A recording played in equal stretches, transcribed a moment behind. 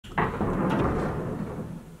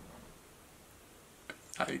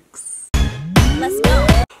Yikes. Let's go.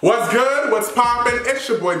 What's good? What's poppin'? It's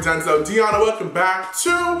your boy Denzel Dion and welcome back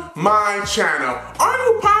to my channel. Are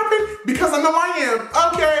you poppin'? Because I know I am,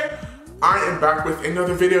 okay? I am back with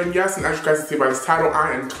another video, and yes, and as you guys can see by this title,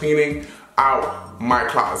 I am cleaning out my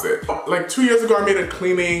closet. Like 2 years ago, I made a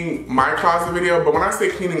cleaning my closet video, but when I say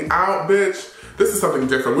cleaning out, bitch, this is something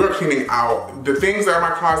different. We're cleaning out. The things that are in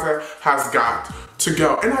my closet has got to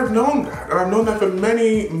go. And I've known that. And I've known that for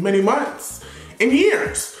many, many months and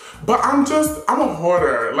years. But I'm a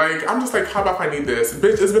hoarder. Like, I'm just like, how about if I need this?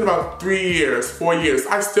 Bitch, it's been about 3 years, 4 years.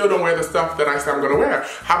 I still don't wear the stuff that I say I'm gonna wear.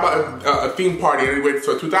 How about a theme party? I need to wear this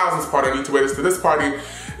to a 2000s party. I need to wear this to this party.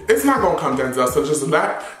 It's not gonna come, Denzel, so just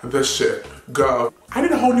let the shit go. I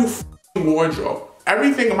need a whole new wardrobe.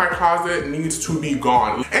 Everything in my closet needs to be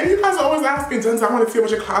gone. And you guys are always asking, Denzel, I want to see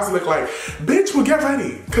what your closet look like. Bitch, well, get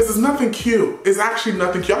ready, because it's nothing cute. It's actually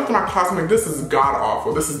nothing cute. I look at my closet, I'm like, this is god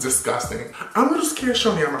awful. This is disgusting. I'm a little scared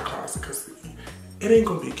showing you my closet, because it ain't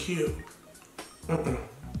gonna be cute. But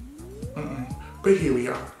here we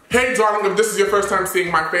are. Hey darling, if this is your first time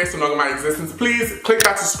seeing my face and knowing my existence, please click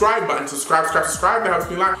that subscribe button. Subscribe, that helps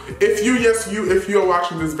me a lot. If you, yes you, if you are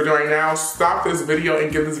watching this video right now, stop this video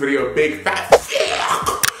and give this video a big fat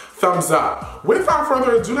thumbs up. Without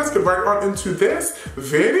further ado, let's get right on into this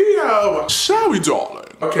video. Shall we, darling?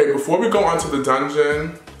 Okay, before we go on to the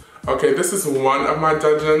dungeon, okay, this is one of my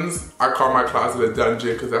dungeons. I call my closet a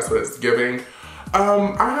dungeon because that's what it's giving.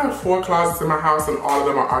 I have 4 closets in my house and all of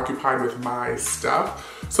them are occupied with my stuff.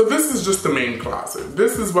 So this is just the main closet.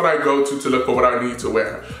 This is what I go to look for what I need to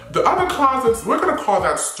wear. The other closets, we're gonna call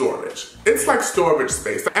that storage. It's like storage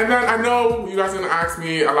space. And then I know you guys are gonna ask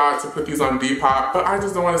me a lot to put these on Depop, but I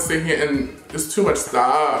just don't wanna sit here and it's too much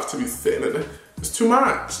stuff to be sitting in. It's too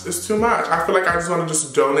much, it's too much. I feel like I just wanna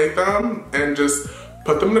just donate them and just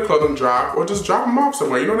put them in the clothing drop or just drop them off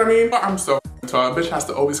somewhere, you know what I mean? I'm so tall, bitch has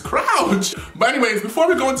to always crouch. But anyways, before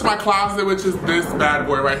we go into my closet, which is this bad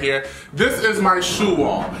boy right here, this is my shoe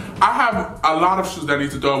wall. I have a lot of shoes that I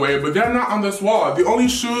need to throw away, but they're not on this wall. The only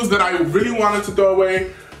shoes that I really wanted to throw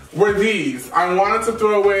away were these. I wanted to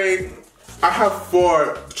throw away, I have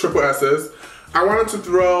 4 triple S's. I wanted to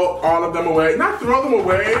throw all of them away. Not throw them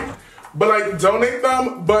away, but like donate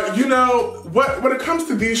them. But you know, when it comes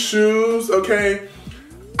to these shoes, okay,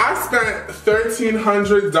 I spent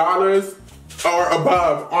 $1,300 or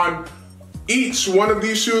above on each one of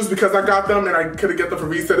these shoes because I got them and I couldn't get them for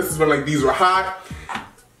resale. This is when like these were hot.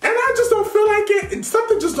 And I just don't feel like it.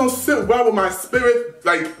 Something just don't sit well with my spirit,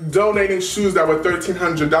 like donating shoes that were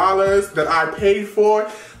 $1,300 that I paid for.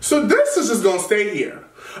 So this is just gonna stay here.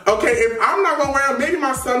 Okay, if I'm not gonna wear them, maybe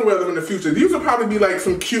my son will wear them in the future. These will probably be like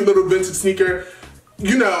some cute little vintage sneaker,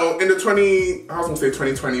 you know, in the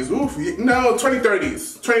 2020s, oof, no,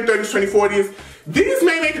 2030s, 2040s. These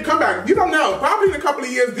may make a comeback. You don't know. Probably in a couple of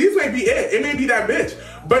years, these may be it. It may be that bitch.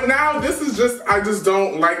 But now, this is just, I just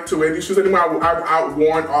don't like to wear these shoes anymore. I've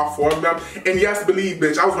outworn all 4 of them. And yes, believe,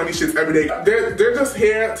 bitch, I was wearing these shits every day. They're just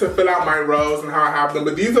here to fill out my rows and how I have them.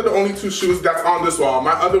 But these are the only 2 shoes that's on this wall.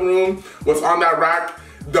 My other room was on that rack.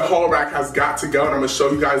 The whole rack has got to go, and I'm gonna show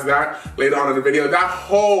you guys that later on in the video. That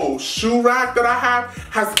whole shoe rack that I have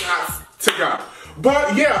has got to go.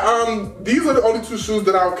 But yeah, these are the only 2 shoes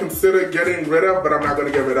that I would consider getting rid of, but I'm not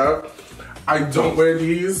gonna get rid of. I don't wear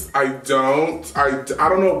these. I don't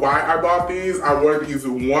know why I bought these. I wore these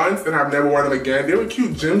once and I've never worn them again. They were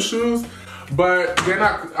cute gym shoes, but they're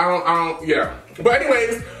not, yeah. But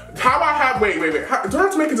anyways, how I have, wait. Do I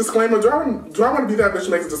have to make a disclaimer? Do I want to be that bitch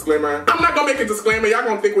who makes a disclaimer? I'm not gonna make a disclaimer. Y'all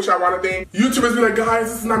gonna think what y'all want to think. YouTubers be like, guys,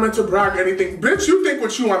 this is not meant to brag or anything. Bitch, you think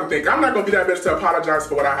what you want to think. I'm not gonna be that bitch to apologize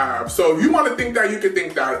for what I have. So if you want to think that, you can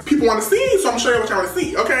think that. People want to see, so I'm showing you what y'all want to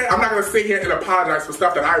see, okay? I'm not gonna sit here and apologize for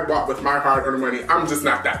stuff that I bought with my hard-earned money. I'm just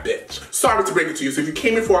not that bitch. Sorry to break it to you. So if you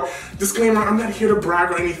came in for a disclaimer, I'm not here to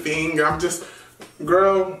brag or anything. I'm just,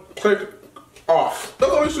 girl, click off.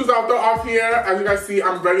 Those are the shoes I'll throw off here. As you guys see,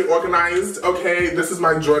 I'm very organized. Okay, this is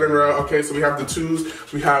my Jordan row. Okay, so we have the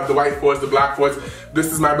 2s, we have the white 4s, the black 4s.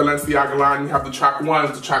 This is my Balenciaga line. We have the track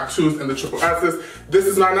 1s, the track 2s, and the triple S's. This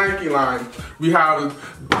is my Nike line. We have,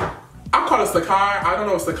 I call it Sakai. I don't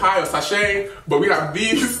know if Sakai or Sachet, but we have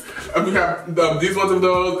these. We have these ones of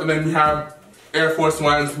those, and then we have Air Force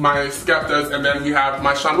Ones, my Skeptas, and then we have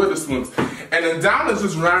my Sean Witherspoons. And then down is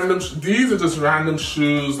just random, these are just random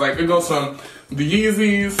shoes. Like it goes from the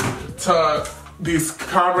Yeezys to these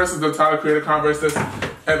Converses, the Tyler Creator Converses,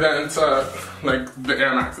 and then to like the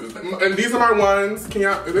Air Maxes. And these are my ones. Can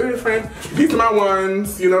y'all, is there a frame? These are my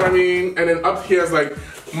ones, you know what I mean? And then up here is like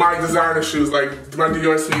my designer shoes, like my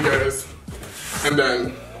Dior sneakers. And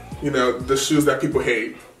then, you know, the shoes that people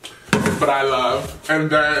hate. but I love. And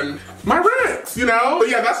then my rents, you know? But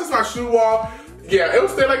yeah, that's just my shoe wall. Yeah, it will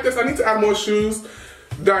stay like this. I need to add more shoes.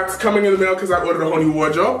 That's coming in the mail because I ordered a whole new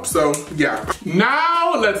wardrobe. So yeah.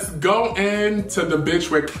 Now let's go into the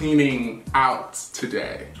bitch we're cleaning out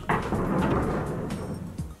today.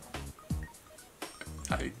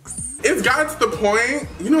 Yikes. It's gotten to the point,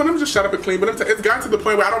 you know what, let me just shut up and clean, but it's gotten to the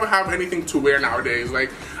point where I don't have anything to wear nowadays.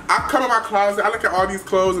 Like, I come in my closet, I look at all these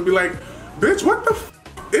clothes and be like, bitch, what the f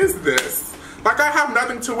is this? Like, I have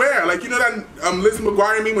nothing to wear. Like, you know that Lizzie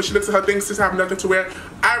McGuire meme when she looks at her things, just have nothing to wear?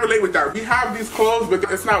 I relate with that. We have these clothes,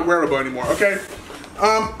 but it's not wearable anymore, okay?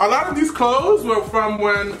 A lot of these clothes were from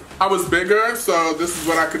when I was bigger, so this is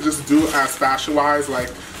what I could just do as fashion-wise, like,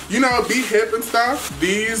 you know, be hip and stuff.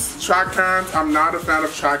 These track pants, I'm not a fan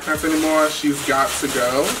of track pants anymore. She's got to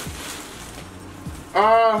go.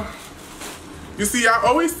 You see, I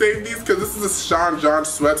always save these because this is a Sean John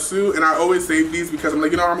sweatsuit, and I always save these because I'm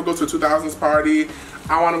like, you know, I'm gonna go to a 2000s party.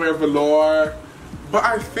 I want to wear velour, but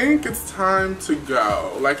I think it's time to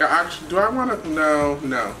go. Like, do I want to? No.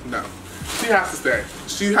 She has to stay.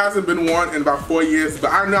 She hasn't been worn in about 4 years,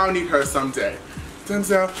 but I now need her someday.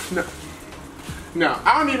 Denzel, no,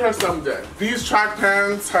 I'll need her someday. These track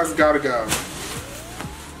pants has gotta go.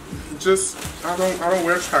 I don't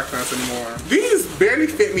wear track pants anymore. These barely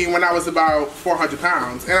fit me when I was about 400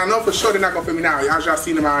 pounds. And I know for sure they're not gonna fit me now. As y'all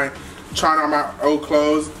seen in my trying on my old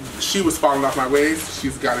clothes, she was falling off my waist.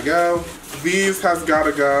 She's gotta go. These has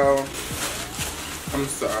gotta go. I'm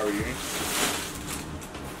sorry.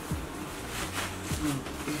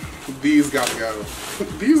 These gotta go.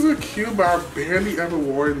 These are cute, but I barely ever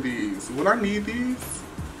worn these. Would I need these?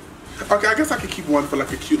 Okay, I guess I could keep one for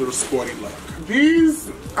like a cute little sporty look. These,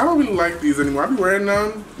 I don't really like these anymore. I be wearing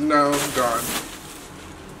them. No, gone.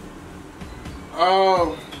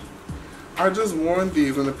 Oh, I just worn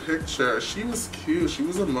these in the picture. She was cute. She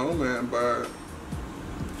was a moment, but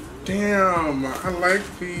damn, I like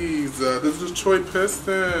these. This is Detroit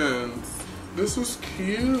Pistons. This was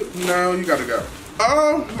cute. No, you gotta go.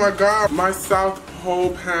 Oh my God, my South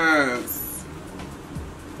Pole pants.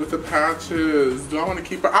 With the patches. Do I want to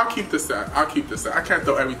keep it? I'll keep this set. I'll keep this set. I can't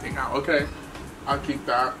throw everything out, okay? I'll keep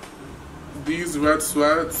that. These red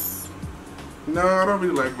sweats. No, I don't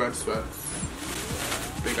really like red sweats.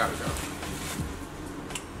 They gotta go.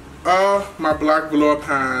 Oh, my black velour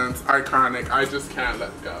pants. Iconic. I just can't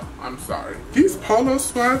let go. I'm sorry. These polo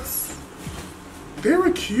sweats. They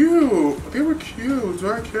were cute. They were cute.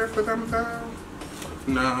 Do I care for them though?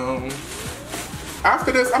 No.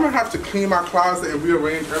 After this, I'm gonna have to clean my closet and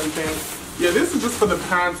rearrange everything. Yeah, this is just for the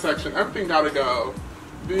pants section. Everything gotta go.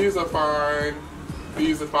 These are fine.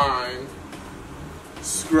 These are fine.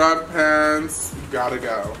 Scrub pants, gotta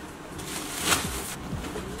go.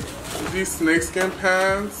 These snakeskin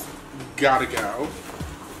pants, gotta go.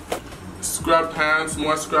 Scrub pants,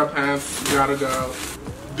 more scrub pants, gotta go.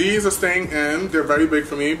 These are staying in. They're very big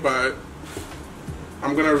for me, but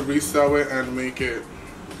I'm gonna resew it and make it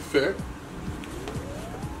fit.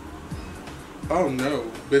 Oh no,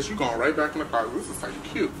 bitch, you going right back in the closet. This is like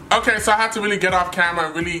cute. Okay, so I had to really get off camera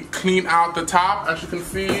and really clean out the top. As you can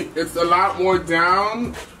see, it's a lot more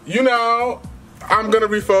down. You know, I'm gonna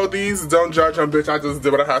refold these. Don't judge them, bitch. I just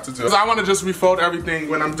did what I had to do. Cause I wanna just refold everything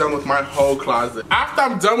when I'm done with my whole closet. After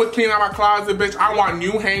I'm done with cleaning out my closet, bitch, I want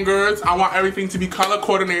new hangers. I want everything to be color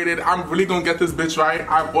coordinated. I'm really gonna get this bitch right.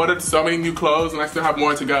 I've ordered so many new clothes and I still have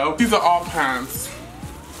more to go. These are all pants.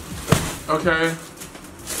 Okay.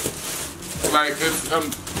 Like, it's,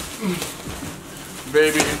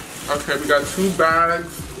 baby. Okay, we got 2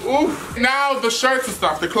 bags. Ooh. Now, the shirts and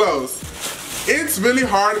stuff, the clothes. It's really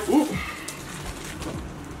hard. Ooh.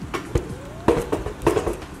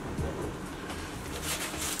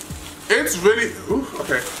 It's really, ooh,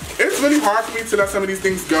 okay. It's really hard for me to let some of these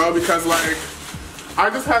things go because, like, I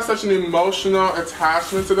just have such an emotional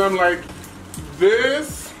attachment to them. Like,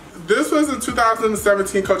 this was in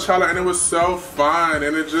 2017 Coachella and it was so fun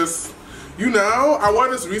and it just, you know, I wore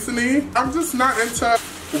this recently. I'm just not into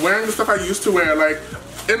wearing the stuff I used to wear. Like,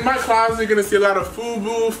 in my closet, you're gonna see a lot of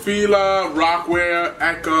FUBU, Fila, Rockwear,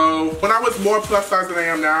 Echo. When I was more plus size than I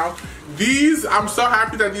am now, I'm so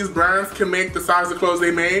happy that these brands can make the size of clothes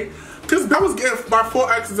they made. Because I was getting my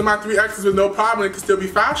 4Xs and my 3Xs with no problem. It could still be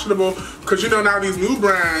fashionable. Because you know now these new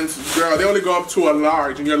brands, girl, they only go up to a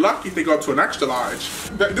large. And you're lucky if they go up to an extra large.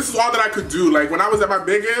 This is all that I could do. Like when I was at my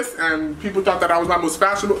biggest and people thought that I was my most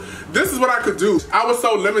fashionable, this is what I could do. I was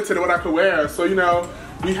so limited in what I could wear. So, you know,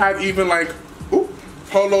 we had even like, ooh,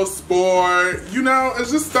 Polo Sport. You know,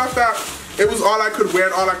 it's just stuff that it was all I could wear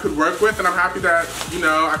and all I could work with. And I'm happy that, you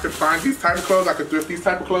know, I could find these type of clothes. I could thrift these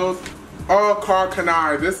type of clothes. Oh, Carl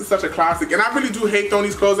Kanai, this is such a classic. And I really do hate throwing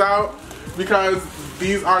these clothes out because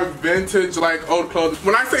these are vintage, like, old clothes.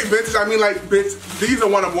 When I say vintage, I mean, like, bitch, these are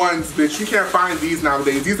one of ones, bitch. You can't find these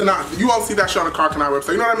nowadays. These are not, you won't see that shit on the Car Canal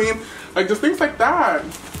website. You know what I mean? Like, just things like that.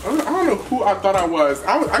 I don't know who I thought I was.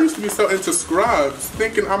 I used to be so into scrubs,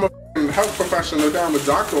 thinking I'm a health professional, that I'm a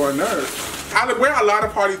doctor or a nurse. I wear a lot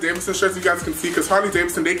of Harley Davidson shirts, you guys can see, because Harley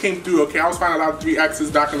Davidson, they came through, okay? I was finding a lot of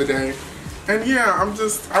 3Xs back in the day. And yeah,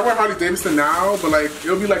 I wear Harley Davidson now, but like,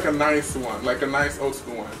 it'll be like a nice one, like a nice old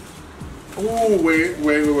school one. Ooh, wait.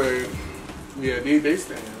 Yeah, they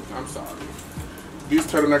stand. I'm sorry. These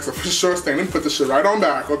turtlenecks are for sure staying. Let me put this shit right on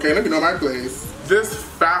back, okay? Let me know my place. This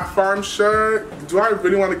Fat Farm shirt, do I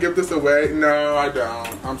really want to give this away? No, I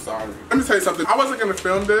don't. I'm sorry. Let me tell you something. I wasn't going to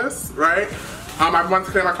film this, right? I wanted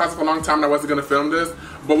to clear my closet for a long time and I wasn't going to film this.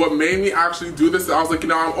 But what made me actually do this is I was like, you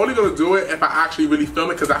know, I'm only going to do it if I actually really film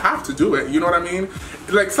it because I have to do it. You know what I mean?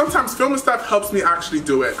 Like, sometimes filming stuff helps me actually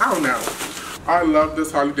do it. I don't know. I love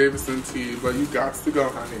this Harley Davidson tee, but you got to go,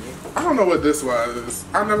 honey. I don't know what this was.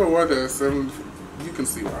 I never wore this, and you can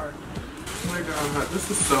see why. Oh my god, this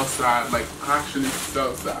is so sad. Like, actually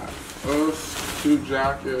so sad. Oh, cute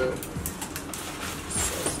jacket.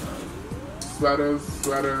 So sad.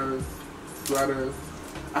 Sweaters.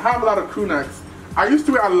 I have a lot of crew necks. I used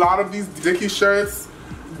to wear a lot of these Dickies shirts.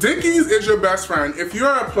 Dickies is your best friend. If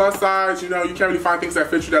you're a plus size, you know, you can't really find things that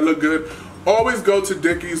fit you that look good, always go to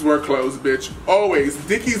Dickies work clothes, bitch. Always.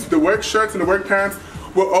 Dickies, the work shirts and the work pants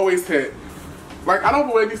will always hit. Like, I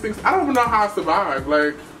don't wear these things. I don't even know how I survive.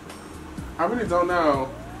 Like, I really don't know.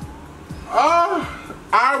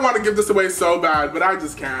 I want to give this away so bad, but I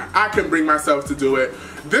just can't. I can bring myself to do it.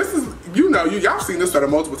 This is, you know, y'all seen this sweater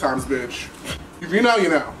multiple times, bitch. If you know, you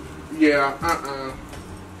know. Yeah,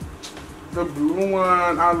 The blue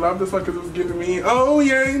one, I love this one because it was giving me, oh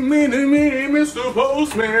yeah, me, Mr.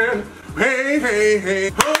 Postman.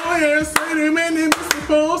 Hey. Oh yeah, say to me, Mr.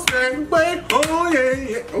 Postman. Wait, oh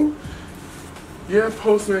yeah. Oh. Yeah,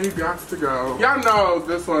 Postman, you got to go. Y'all know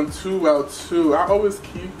this one too well too. I always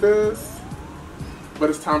keep this, but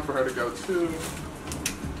it's time for her to go too.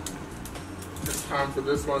 It's time for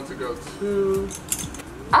this one to go too.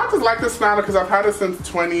 I just like this sweater because I've had it since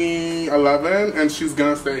 2011 and she's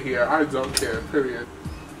gonna stay here. I don't care, period.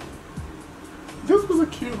 This was a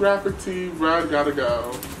cute graphic tee. Red, gotta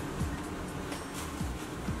go.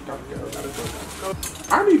 Gotta go.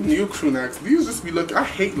 I need new crew necks. These just be looking, I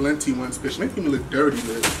hate linty ones, bitch. Making me look dirty,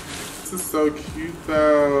 bitch. This is so cute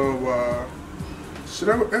though.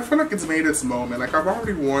 I feel like it's made its moment. Like, I've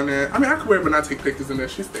already worn it. I mean, I could wear it but not take pictures in it.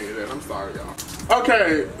 She stayed in. I'm sorry, y'all.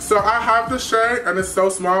 Okay, so I have this shirt and it's so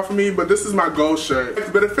small for me, but this is my gold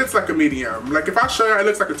shirt. But it fits like a medium. Like, if I show you, it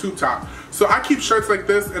looks like a tube top. So I keep shirts like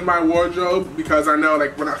this in my wardrobe because I know,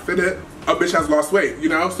 like, when I fit it, a bitch has lost weight, you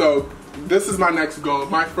know? So this is my next goal.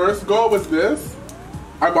 My first goal was this.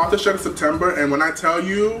 I bought this shirt in September, and when I tell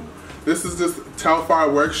you, this is this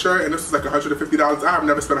Telfar work shirt, and this is like $150. I have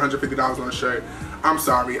never spent $150 on a shirt. I'm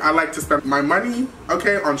sorry. I like to spend my money,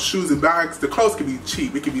 okay, on shoes and bags. The clothes can be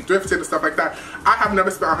cheap. It can be thrifted and stuff like that. I have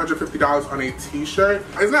never spent $150 on a t-shirt.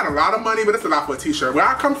 It's not a lot of money, but it's a lot for a t-shirt. Where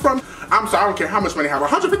I come from, I'm sorry, I don't care how much money I have.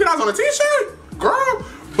 $150 on a t-shirt? Girl!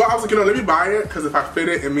 But I was like, you know, let me buy it, because if I fit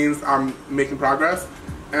it, it means I'm making progress.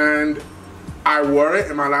 And I wore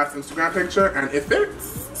it in my last Instagram picture, and it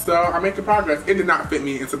fits. So I'm making progress. It did not fit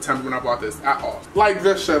me in September when I bought this at all. Like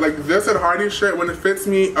this shirt, like this Ed Hardy shirt, when it fits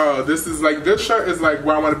me, this is like, this shirt is like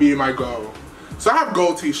where I want to be in my goal. So I have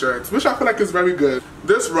gold t-shirts, which I feel like is very good.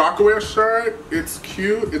 This Rockaway shirt, it's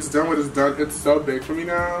cute, it's done what it's done. It's so big for me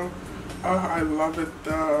now. Oh, I love it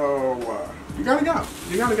though. You gotta go.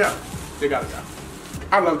 You gotta go. You gotta go.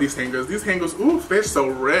 I love these hangers. These hangers, ooh, they're so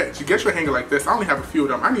rich. You get your hanger like this. I only have a few of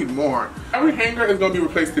them. I need more. Every hanger is gonna be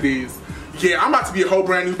replaced to these. Yeah, I'm about to be a whole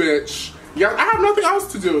brand new bitch. Yeah, I have nothing else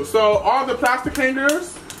to do. So all the plastic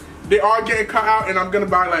hangers, they are getting cut out, and I'm gonna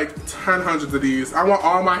buy like 10 hundreds of these. I want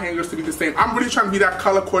all my hangers to be the same. I'm really trying to be that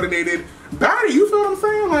color coordinated baddie, you feel what I'm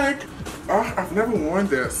saying? Like, oh, I've never worn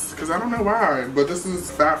this, because I don't know why, but this is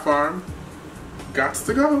Fat Farm. Gots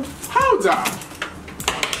to go. Hold up.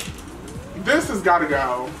 This has gotta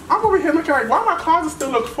go. I'm over here looking like, why my closet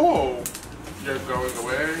still look full? You're going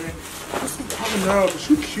away. I don't know, but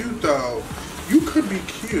you cute though. You could be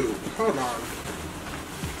cute. Hold on.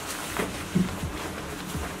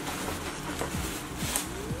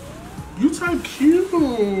 You type cute.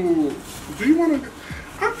 Do you want to?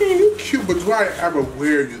 I mean, you cute, but do I ever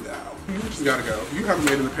wear you though? You just gotta go. You haven't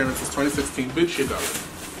made an appearance since 2016. Bitch, you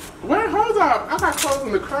don't. Wait, hold up. I got clothes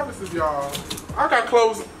in the crevices, y'all. I got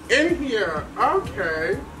clothes in here.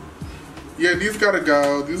 Okay. Yeah, these gotta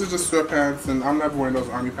go. These are just sweatpants, and I'm never wearing those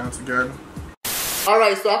army pants again.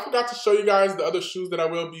 Alright, so I forgot to show you guys the other shoes that I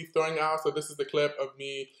will be throwing out. So this is the clip of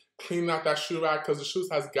me cleaning out that shoe rack because the shoes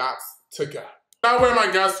has got to go. I wear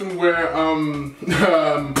my costume where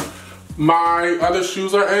my other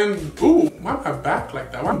shoes are in. Ooh, why am I back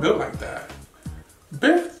like that? Why am I built like that?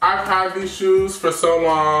 Bitch. I've had these shoes for so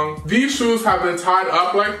long. These shoes have been tied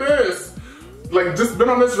up like this. Like, just been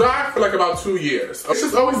on this rack for like about 2 years. It's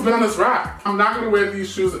just always been on this rack. I'm not gonna wear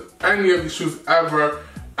these shoes, any of these shoes ever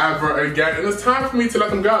again. And it's time for me to let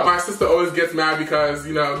them go. My sister always gets mad because,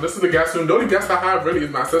 you know, this is the guest room. The only guest I have really is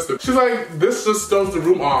my sister. She's like, this just stoves the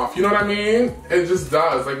room off. You know what I mean? It just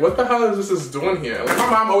does. Like, what the hell is this doing here? Like, my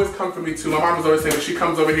mom always comes for me too. My mom is always saying that she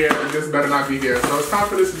comes over here and this better not be here. So it's time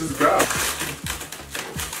for this to just go.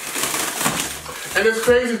 And it's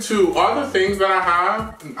crazy too, all the things that I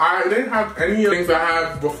have, I didn't have any of the things I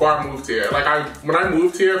had before I moved here. Like when I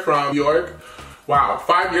moved here from New York, wow,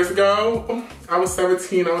 5 years ago, I was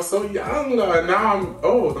 17, I was so young, and now I'm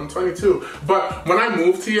old, I'm 22. But when I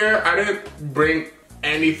moved here, I didn't bring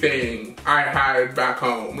anything I had back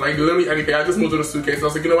home. Like literally anything, I just moved in a suitcase. And I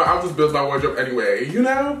was like, you know what, I'll just build my wardrobe anyway, you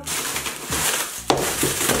know?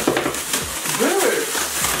 Good.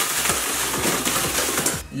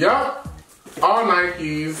 Yup. All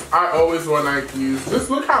Nikes. I always wear Nikes.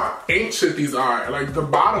 Just look how ancient these are. Like the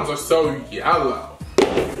bottoms are so yellow.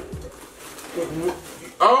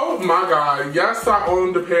 Oh my god. Yes, I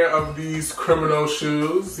owned a pair of these criminal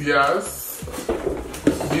shoes. Yes.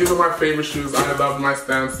 These are my favorite shoes. I love my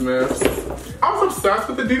Stan Smiths. I was obsessed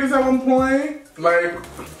with Adidas at one point. Like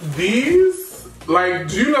these. Like,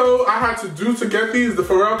 do you know I had to do to get these, the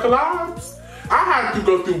Pharrell collabs? I had to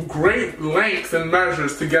go through great lengths and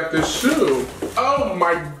measures to get this shoe. Oh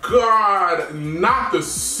my god, not the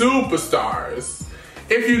superstars.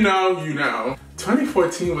 If you know, you know.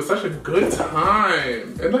 2014 was such a good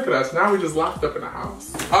time. And look at us, now we just locked up in the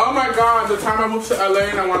house. Oh my god, the time I moved to LA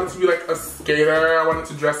and I wanted to be like a skater. I wanted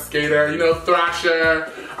to dress skater, you know, thrasher.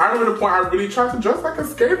 I remember the point I really tried to dress like a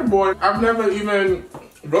skater boy. I've never even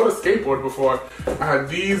rode a skateboard before. I had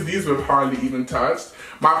these were hardly even touched.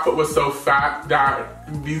 My foot was so fat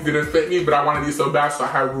that these didn't fit me, but I wanted these so bad, so I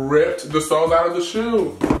had ripped the soles out of the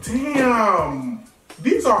shoe. Damn,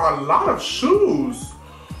 these are a lot of shoes.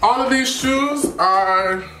 All of these shoes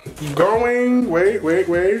are going,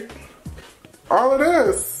 wait. All of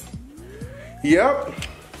this. Yep.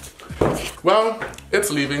 Well,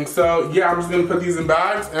 it's leaving, so yeah, I'm just gonna put these in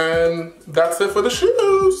bags, and that's it for the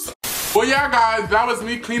shoes. Well, yeah, guys, that was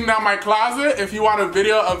me cleaning out my closet. If you want a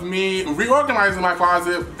video of me reorganizing my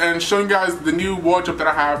closet and showing you guys the new wardrobe that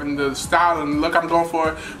I have and the style and look I'm going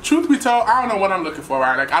for, truth be told, I don't know what I'm looking for,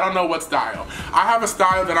 right? Like, I don't know what style. I have a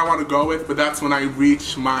style that I want to go with, but that's when I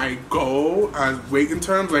reach my goal as weight in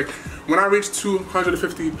terms. Like, when I reach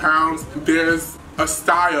 250 pounds, there's a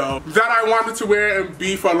style that I wanted to wear and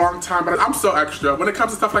be for a long time, but I'm so extra. When it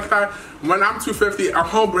comes to stuff like that, when I'm 250, a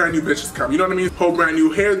whole brand new bitches come. You know what I mean? Whole brand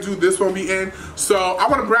new hairdo, this won't be in. So I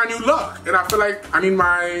want a brand new look, and I feel like I need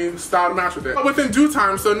my style to match with it. But within due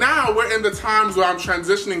time, so now we're in the times where I'm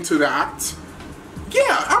transitioning to that.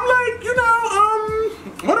 Yeah, I'm like, you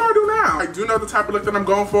know, what do I do now? I do know the type of look that I'm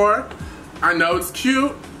going for. I know it's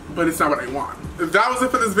cute, but it's not what I want. If that was it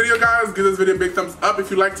for this video, guys, give this video a big thumbs up. If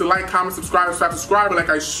you like to like, comment, subscribe, but like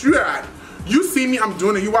I should. You see me, I'm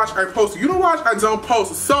doing it. You watch, I post. You don't watch, I don't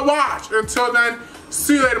post. So watch. Until then,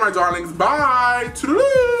 see you later, my darlings. Bye.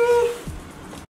 Toodaloo.